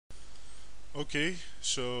Okay,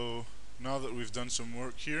 so now that we've done some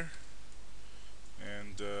work here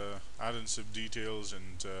and added some details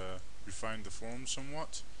and refined the form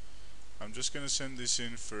somewhat, I'm just going to send this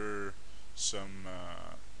in for some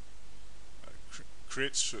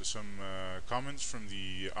create some comments from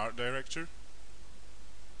the art director,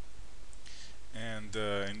 and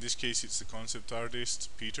in this case it's the concept artist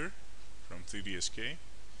Peter from 3D.sk,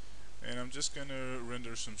 and I'm just going to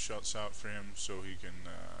render some shots out for him so he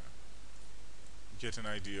can get an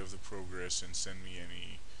idea of the progress and send me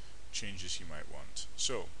any changes he might want.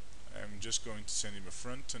 So I'm just going to send him a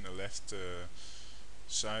front and a left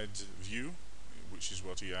side view, which is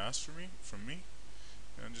what he asked from me.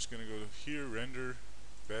 And I'm just going to go here, render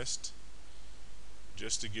best,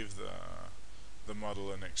 just to give the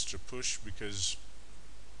model an extra push, because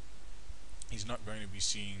he's not going to be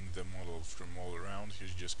seeing the model from all around.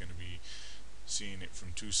 He's just going to be seeing it from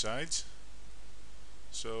two sides.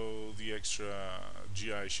 So the extra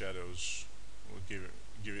GI shadows will give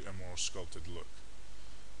it a more sculpted look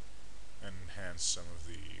and enhance some of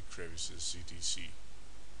the crevices, etc.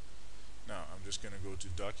 Now I'm just going to go to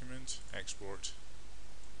Document, Export,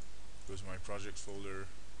 go to my project folder,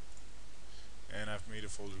 and I've made a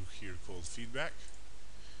folder here called Feedback.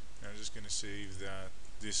 And I'm just going to save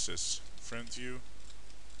this as front view.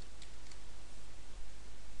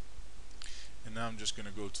 And now I'm just going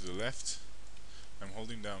to go to the left. I'm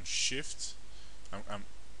holding down Shift. I'm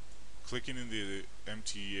clicking in the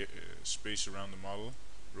empty space around the model,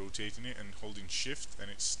 rotating it, and holding Shift,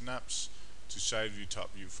 and it snaps to side view,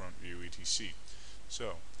 top view, front view, etc.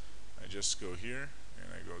 So I just go here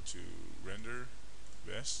and I go to Render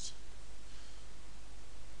Best.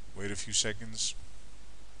 Wait a few seconds.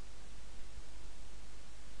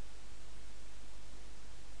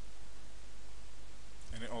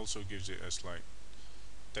 And it also gives it a slight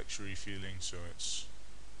textury feeling, so it's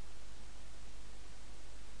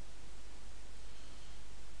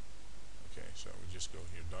okay. So we just go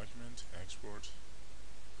here, Document, Export,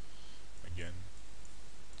 again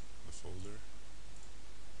the folder,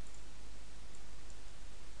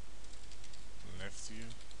 left view,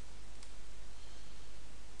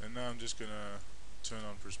 and now I'm just gonna turn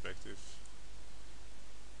on perspective,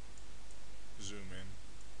 zoom in,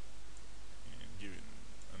 and give it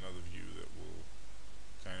another view that will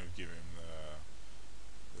kind of give him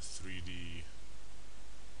the 3D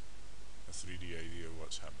idea of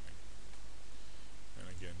what's happening. And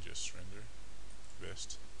again, just render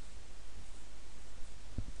best.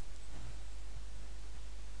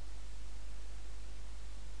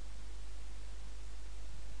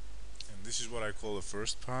 And this is what I call the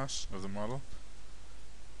first pass of the model.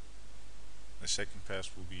 The second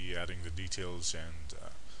pass will be adding the details and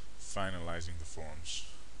finalizing the forms.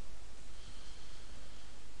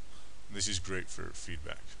 This is great for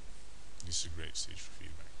feedback. This is a great stage for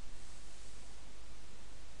feedback.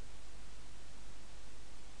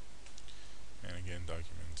 And again,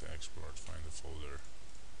 Document, Export, find the folder,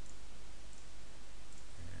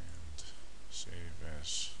 and save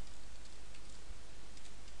as.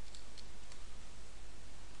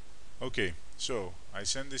 Okay, so I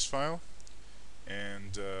send this file,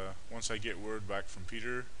 and once I get word back from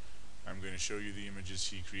Peter, I'm going to show you the images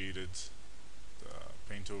he created, the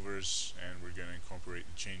paint overs, and we're going to incorporate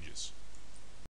the changes.